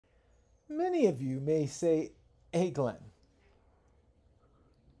Many of you may say, hey, Glenn.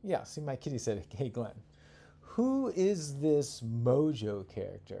 Yeah, see, my kitty said, hey, Glenn. Who is this Mojo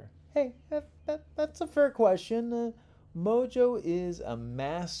character? Hey, that's a fair question. Mojo is a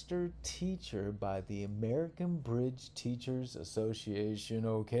master teacher by the American Bridge Teachers Association.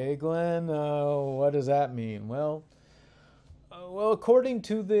 Okay, Glenn, what does that mean? Well, according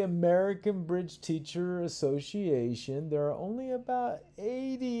to the American Bridge Teacher Association, there are only about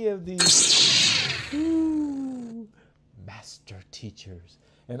 80 of these master teachers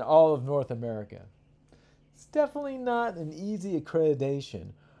in all of North America. It's definitely not an easy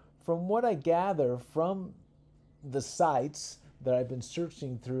accreditation. From what I gather from the sites that I've been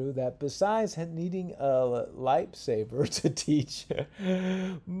searching through, that besides needing a lightsaber to teach,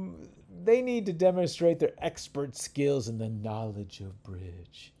 they need to demonstrate their expert skills in the knowledge of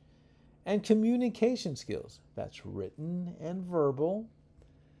bridge and communication skills. That's written and verbal,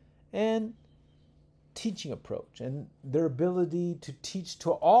 and teaching approach, and their ability to teach to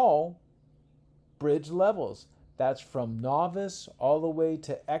all bridge levels. That's from novice all the way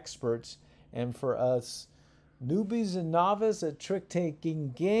to experts. And for us newbies and novice at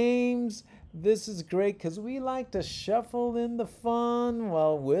trick-taking games, this is great because we like to shuffle in the fun,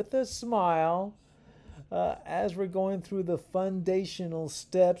 well, with a smile, as we're going through the foundational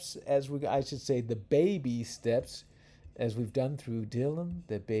steps, I should say the baby steps, as we've done through Dylan,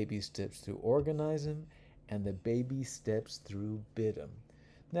 the baby steps through Organize 'em, and the baby steps through Bid 'em.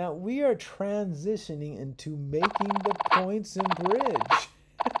 Now, we are transitioning into making the points in bridge.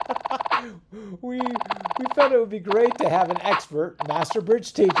 we thought it would be great to have an expert master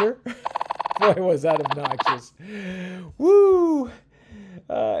bridge teacher. Boy, was that obnoxious. Woo!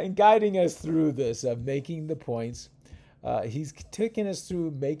 And guiding us through this of making the points. He's taking us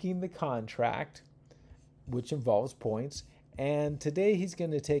through making the contract, which involves points. And today he's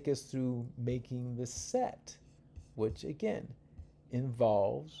going to take us through making the set, which again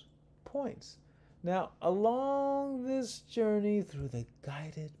involves points. Now, along this journey through the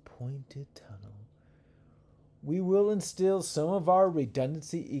guided pointed tunnel, we will instill some of our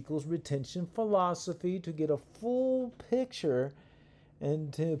redundancy equals retention philosophy to get a full picture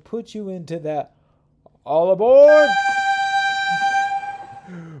and to put you into that all aboard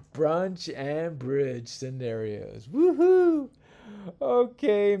brunch and bridge scenarios. Woohoo!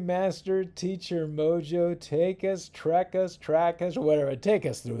 Okay, Master Teacher Mojo, take us, trek us, track us, whatever. Take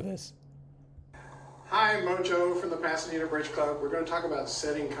us through this. Hi, Mojo from the Pasadena Bridge Club. We're going to talk about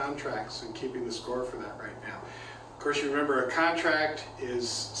setting contracts and keeping the score for that right now. Of course, you remember a contract is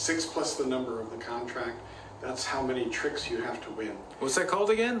 6 plus the number of the contract. That's how many tricks you have to win. What's that called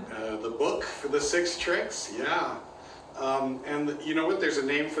again? The book for the 6 tricks, yeah. And you know what? There's a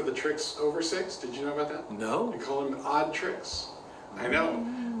name for the tricks over 6. Did you know about that? No. They call them odd tricks. I know.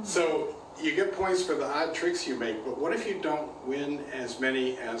 So you get points for the odd tricks you make, but what if you don't win as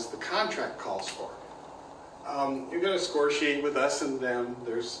many as the contract calls for? You've got a score sheet with us and them.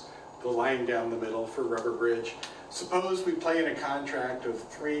 There's the line down the middle for rubber bridge. Suppose we play in a contract of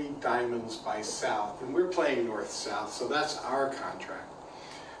 3 diamonds by south, and we're playing north-south, so that's our contract.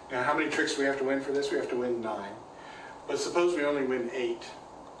 Now, how many tricks do we have to win for this? We have to win 9. But suppose we only win 8.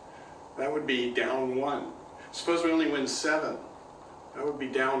 That would be down 1. Suppose we only win 7. That would be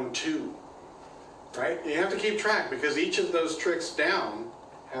down 2. Right? You have to keep track because each of those tricks down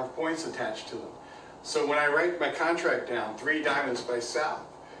have points attached to them. So when I write my contract down, 3 diamonds by south,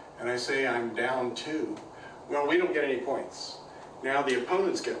 and I say I'm down 2, well, we don't get any points. Now the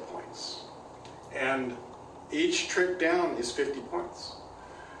opponents get points. And each trick down is 50 points.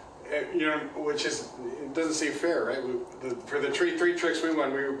 You know, which is, it doesn't seem fair, right? For the 3 tricks we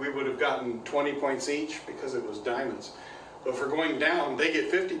won, we would have gotten 20 points each because it was diamonds. But for going down, they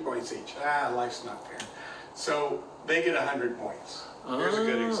get 50 points each. Life's not fair. So they get 100 points. Here's a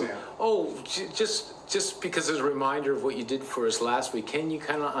good example. Oh, just because as a reminder of what you did for us last week, can you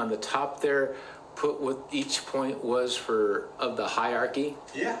kind of on the top there put what each point was of the hierarchy?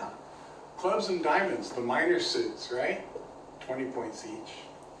 Yeah. Clubs and diamonds, the minor suits, right? 20 points each.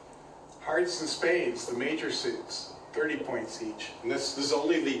 Hearts and spades, the major suits, 30 points each. And this is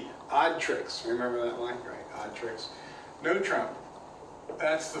only the odd tricks. Remember that line? Right, odd tricks. No trump.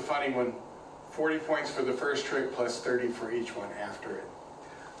 That's the funny one. 40 points for the first trick plus 30 for each one after it,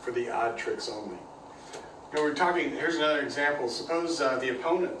 for the odd tricks only. Now here's another example. Suppose the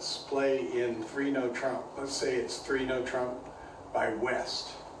opponents play in 3 no trump. Let's say it's 3 no trump by west.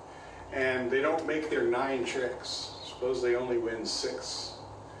 And they don't make their 9 tricks. Suppose they only win 6.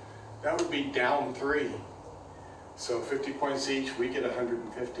 That would be down 3. So 50 points each, we get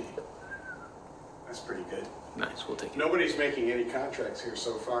 150. That's pretty good. Nice, we'll take it. Nobody's making any contracts here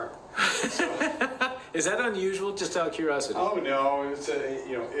so far. Is that unusual? Just out of curiosity. Oh no, it's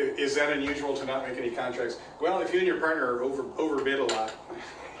is that unusual to not make any contracts? Well, if you and your partner are overbid a lot,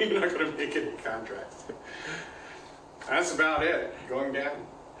 you're not going to make any contracts. That's about it. Going down.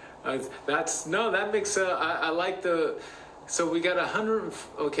 That makes. I like the. So we got 100.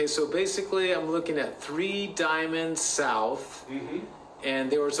 Okay, so basically, I'm looking at 3 diamonds south, and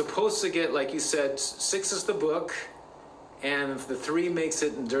they were supposed to get, like you said, 6 is the book. And if the 3 makes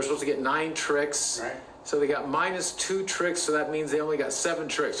it, they're supposed to get 9 tricks. Right. So they got -2 tricks, so that means they only got 7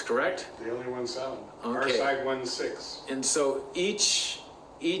 tricks, correct? They only won 7. Okay. Our side won 6. And so each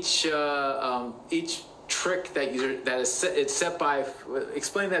trick that is set, it's set by.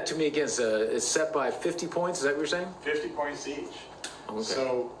 Explain that to me again. It's set by 50 points. Is that what you're saying? 50 points each. Okay.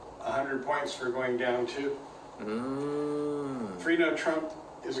 So 100 points for going down 2. 3 no trump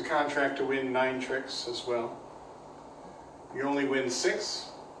is a contract to win 9 tricks as well. You only win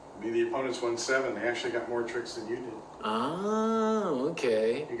 6. The opponents won 7. They actually got more tricks than you did. Oh,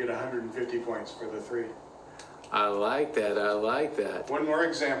 okay. You get 150 points for the 3. I like that. I like that. One more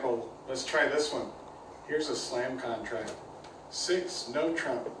example. Let's try this one. Here's a slam contract. 6 no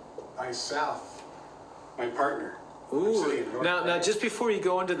trump by south. My partner. Ooh. Now, just before you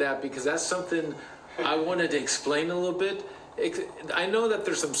go into that, because that's something I wanted to explain a little bit. I know that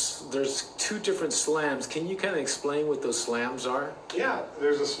there's 2 different slams. Can you kind of explain what those slams are? Yeah,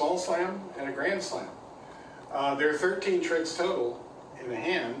 there's a small slam and a grand slam. There are 13 tricks total in the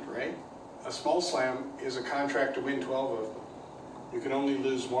hand, right? A small slam is a contract to win 12 of them. You can only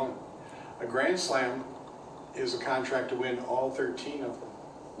lose 1. A grand slam is a contract to win all 13 of them.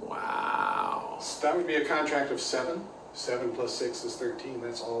 Wow. So that would be a contract of 7. 7 plus 6 is 13.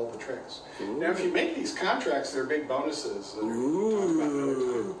 That's all the tricks. Ooh. Now, if you make these contracts, they're big bonuses.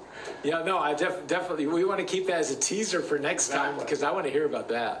 Ooh. Yeah, no, I definitely. We want to keep that as a teaser for next time because I want to hear about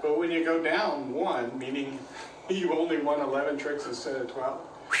that. But when you go down 1, meaning you only won 11 tricks instead of 12,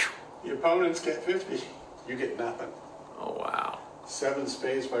 the opponents get 50. You get nothing. Oh, wow. 7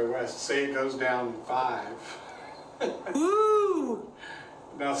 spades by west. Say it goes down 5. Woo!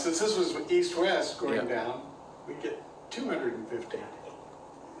 Now, since this was east-west going down, we get 250.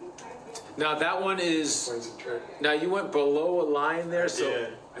 Now that one is. Now you went below a line there, so. Yeah,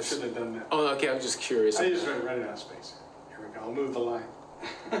 I shouldn't have done that. Oh, okay. I was just curious. I just running out of space. Here we go. I'll move the line.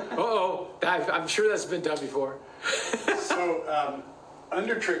 I'm sure that's been done before. So,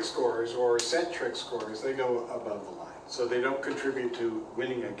 under trick scores or set trick scores, they go above the line. So they don't contribute to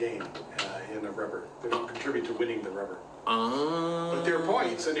winning a game in a rubber. They don't contribute to winning the rubber. But they're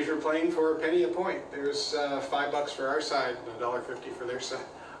points, and if you're playing for a penny a point, there's $5 for our side and $1.50 for their side.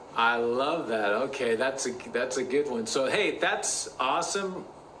 I love that. Okay, that's a good one. So hey, that's awesome.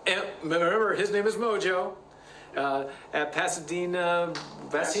 And remember, his name is Mojo. At Pasadena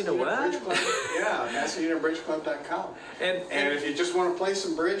what? Bridge Club. Yeah, PasadenaBridgeClub.com. And if you just want to play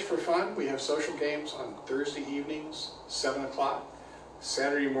some bridge for fun, we have social games on Thursday evenings, 7 o'clock,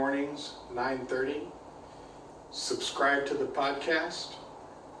 Saturday mornings, 9:30. Subscribe to the podcast.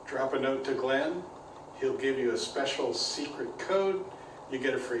 Drop a note to Glenn. He'll give you a special secret code. You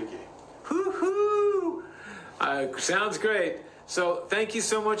get a free game. Hoo-hoo! Sounds great. So thank you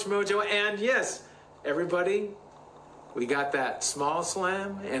so much, Mojo. And yes, everybody, we got that small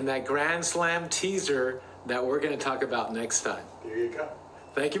slam and that grand slam teaser that we're going to talk about next time. There you go.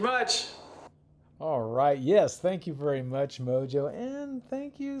 Thank you much. All right. Yes, thank you very much, Mojo. And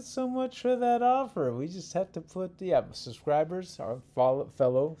thank you so much for that offer. We just have to put the subscribers, our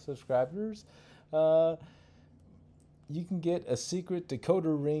fellow subscribers, you can get a secret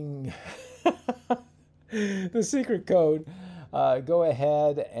decoder ring, the secret code. Go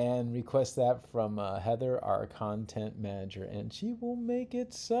ahead and request that from Heather, our content manager, and she will make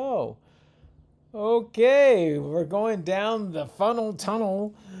it so. Okay, we're going down the funnel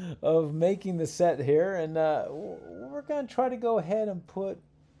tunnel of making the set here, and we're going to try to go ahead and put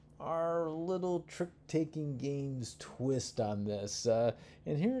our little trick-taking games twist on this. And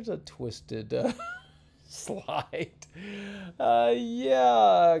here's a twisted slide.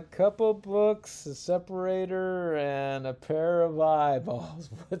 Yeah, a couple books, a separator, and a pair of eyeballs.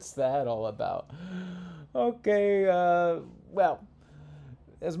 What's that all about? Okay, well,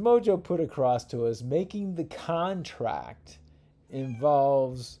 as Mojo put across to us, making the contract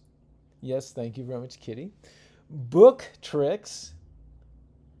involves, yes, thank you very much, Kitty, book tricks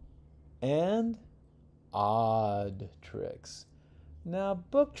and odd tricks. Now,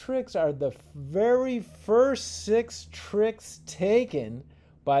 book tricks are the very first 6 tricks taken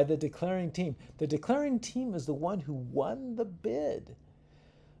by the declaring team. The declaring team is the one who won the bid.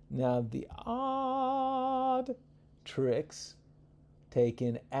 Now the odd tricks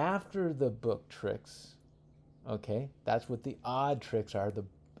taken after the book tricks. Okay, that's what the odd tricks are, the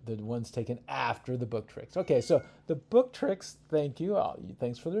ones taken after the book tricks. Okay, so the book tricks, thank you.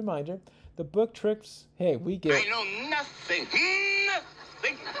 Thanks for the reminder. The book tricks, hey, we get... I know nothing.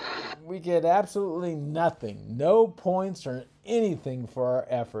 Nothing. We get absolutely nothing. No points or anything for our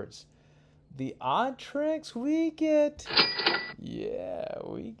efforts. The odd tricks, we get... Yeah,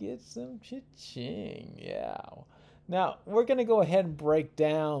 we get some cha-ching. Yeah. Now, we're going to go ahead and break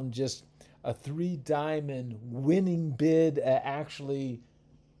down just a 3-diamond winning bid actually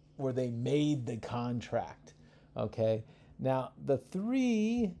where they made the contract. Okay. Now, the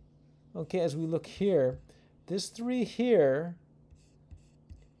 3, okay, as we look here, this 3 here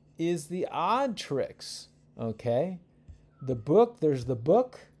is the odd tricks. Okay. The book, there's the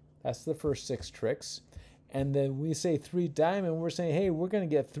book. That's the first 6 tricks. And then we say 3 diamond, we're saying, hey, we're going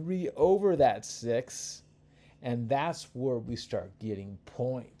to get 3 over that 6. And that's where we start getting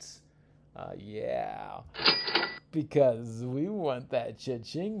points. Yeah. Because we want that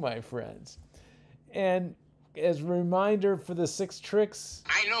cha-ching, my friends. And as a reminder for the 6 tricks...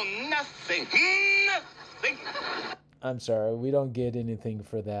 I know nothing. Nothing. I'm sorry, we don't get anything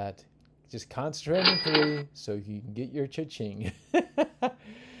for that. Just concentrate on 3 so you can get your cha-ching.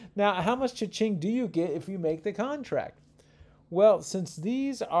 Now, how much cha-ching do you get if you make the contract? Well, since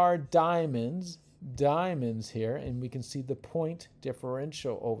these are diamonds here, and we can see the point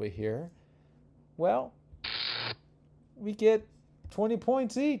differential over here, well, we get 20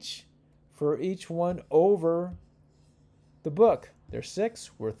 points each for each one over the book. There's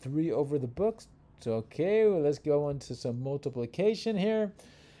 6, we're 3 over the books. So, okay, well, let's go into some multiplication here.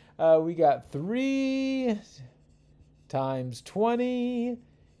 We got 3 times 20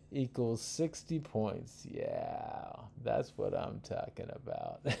 equals 60 points. Yeah, that's what I'm talking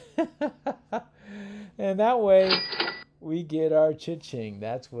about. And that way, we get our cha-ching.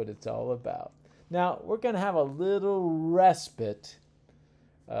 That's what it's all about. Now, we're going to have a little respite.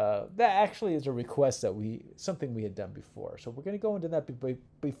 That actually is a request that something we had done before. So we're going to go into that. But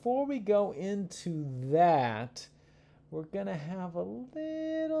before we go into that, we're going to have a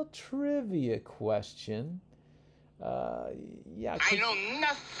little trivia question. Yeah, I know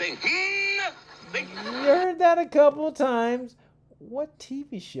nothing. Nothing. You heard that a couple of times. What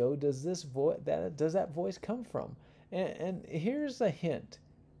TV show does that voice come from? And here's a hint.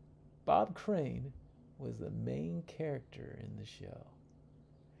 Bob Crane was the main character in the show.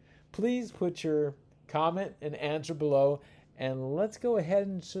 Please put your comment and answer below, and let's go ahead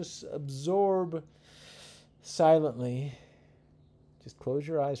and just absorb silently. Just close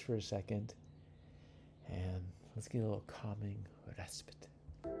your eyes for a second, and let's get a little calming respite.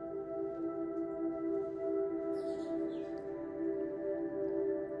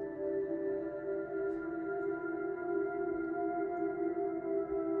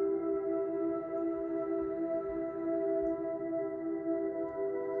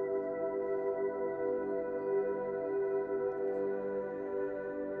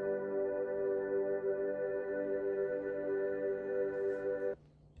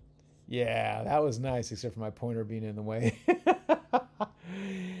 Yeah, that was nice, except for my pointer being in the way.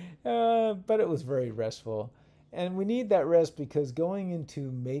 But it was very restful. And we need that rest because going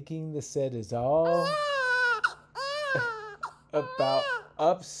into making the set is all about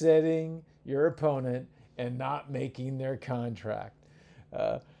upsetting your opponent and not making their contract.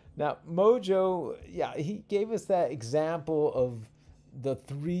 Now, Mojo, yeah, he gave us that example of the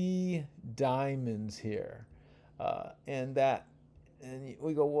 3 diamonds here. And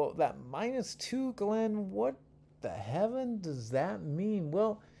we go, well, that -2, Glenn, what the heaven does that mean?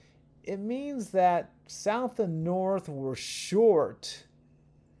 Well, it means that South and North were short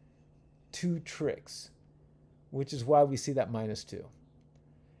 2 tricks, which is why we see that -2.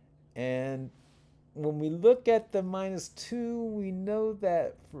 And when we look at the -2, we know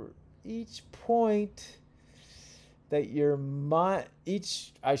that for each point that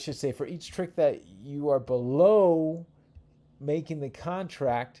for each trick that you are below making the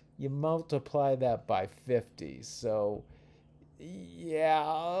contract, you multiply that by 50. So,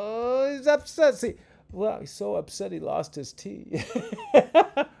 yeah, he's upset. See, well, he's so upset he lost his teeth.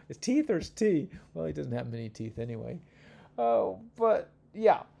 His teeth or his tea? Well, he doesn't have many teeth anyway. Oh, but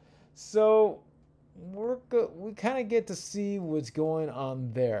yeah. So we kind of get to see what's going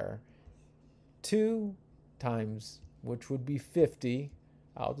on there. 2 times, which would be 50.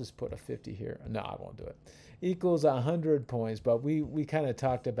 I'll just put a 50 here. No, I won't do it. Equals 100 points, but we kind of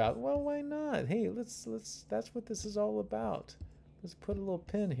talked about, well, why not? Hey, let's that's what this is all about. Let's put a little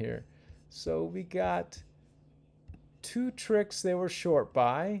pin here. So we got 2 tricks they were short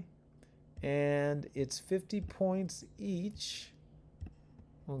by, and it's 50 points each,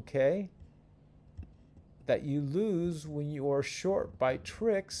 okay, that you lose when you are short by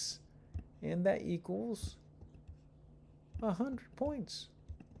tricks, and that equals 100 points.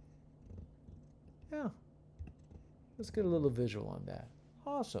 Yeah. Let's get a little visual on that.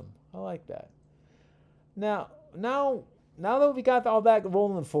 Awesome. I like that. Now that we got all that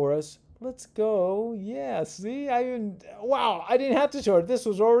rolling for us, let's go. Yeah, see? Wow, I didn't have to show it. This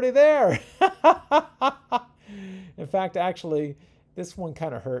was already there. In fact, actually, this one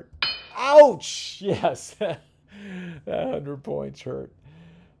kind of hurt. Ouch! Yes. That 100 points hurt.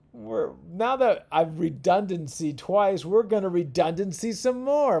 Now that I've redundancy twice, we're going to redundancy some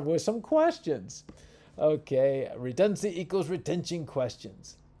more with some questions. Okay, redundancy equals retention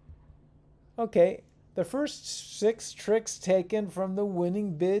questions. Okay, the first 6 tricks taken from the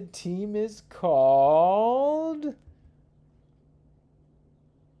winning bid team is called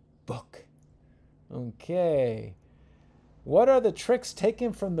book. Okay. What are the tricks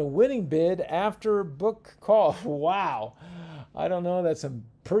taken from the winning bid after book call? Wow. I don't know. That's some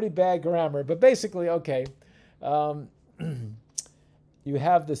pretty bad grammar. But basically, okay. You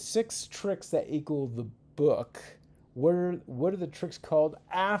have the 6 tricks that equal the book. What are the tricks called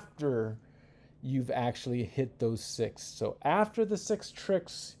after you've actually hit those 6? So after the 6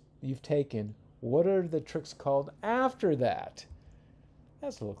 tricks you've taken, what are the tricks called after that?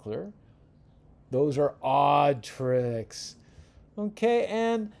 That's a little clearer. Those are odd tricks. Okay,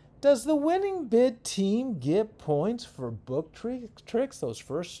 and does the winning bid team get points for book tricks, those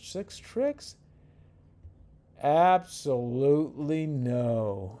first 6 tricks? Absolutely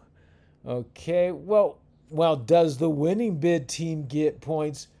no. Okay, well, does the winning bid team get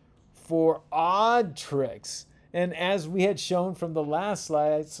points for odd tricks? And as we had shown from the last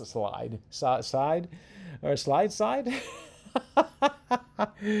slide.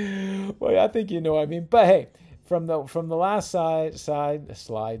 Well, I think you know what I mean. But hey, from the last slide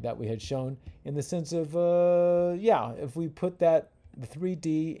that we had shown, in the sense of if we put that the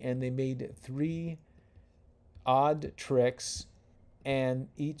 3D and they made 3 odd tricks, and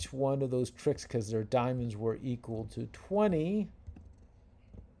each one of those tricks, because their diamonds were equal to 20,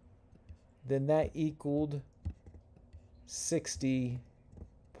 then that equaled 60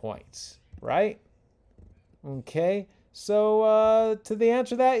 points, right? Okay, so to the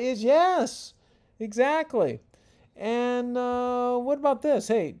answer to that is yes, exactly. And what about this?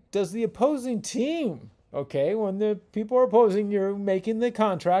 Hey, does the opposing team, okay, when the people are opposing you making the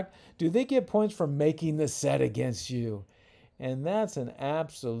contract, do they get points for making the set against you? And that's an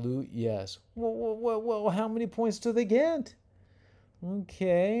absolute yes. Well, how many points do they get?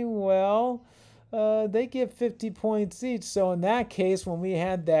 Okay, well, they get 50 points each. So in that case, when we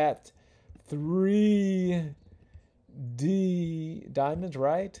had that 3D diamonds,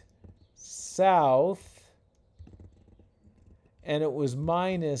 right? South, and it was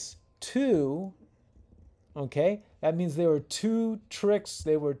 -2. Okay, that means they were 2 tricks.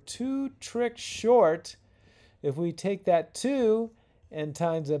 They were 2 tricks short. If we take that 2 and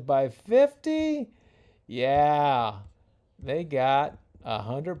times it by 50, yeah, they got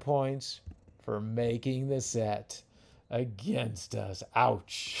 100 points for making the set against us.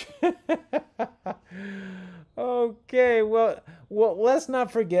 Ouch. Okay, well, let's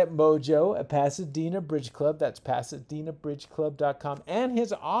not forget Mojo at Pasadena Bridge Club. That's PasadenaBridgeClub.com, and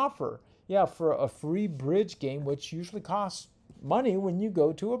his offer, for a free bridge game, which usually costs money when you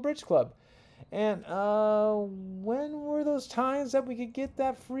go to a bridge club. And when were those times that we could get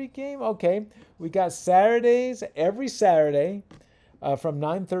that free game? Okay, we got Saturdays, every Saturday from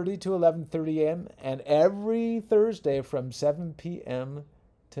 9:30 to 11:30 a.m. and every Thursday from 7 p.m.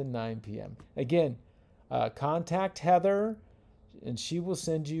 to 9 p.m. Again, contact Heather, and she will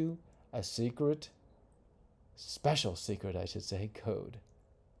send you a special secret, I should say, code.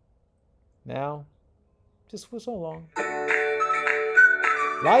 Now, just whistle along.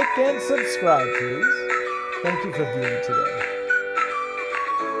 Like and subscribe, please. Thank you for viewing today.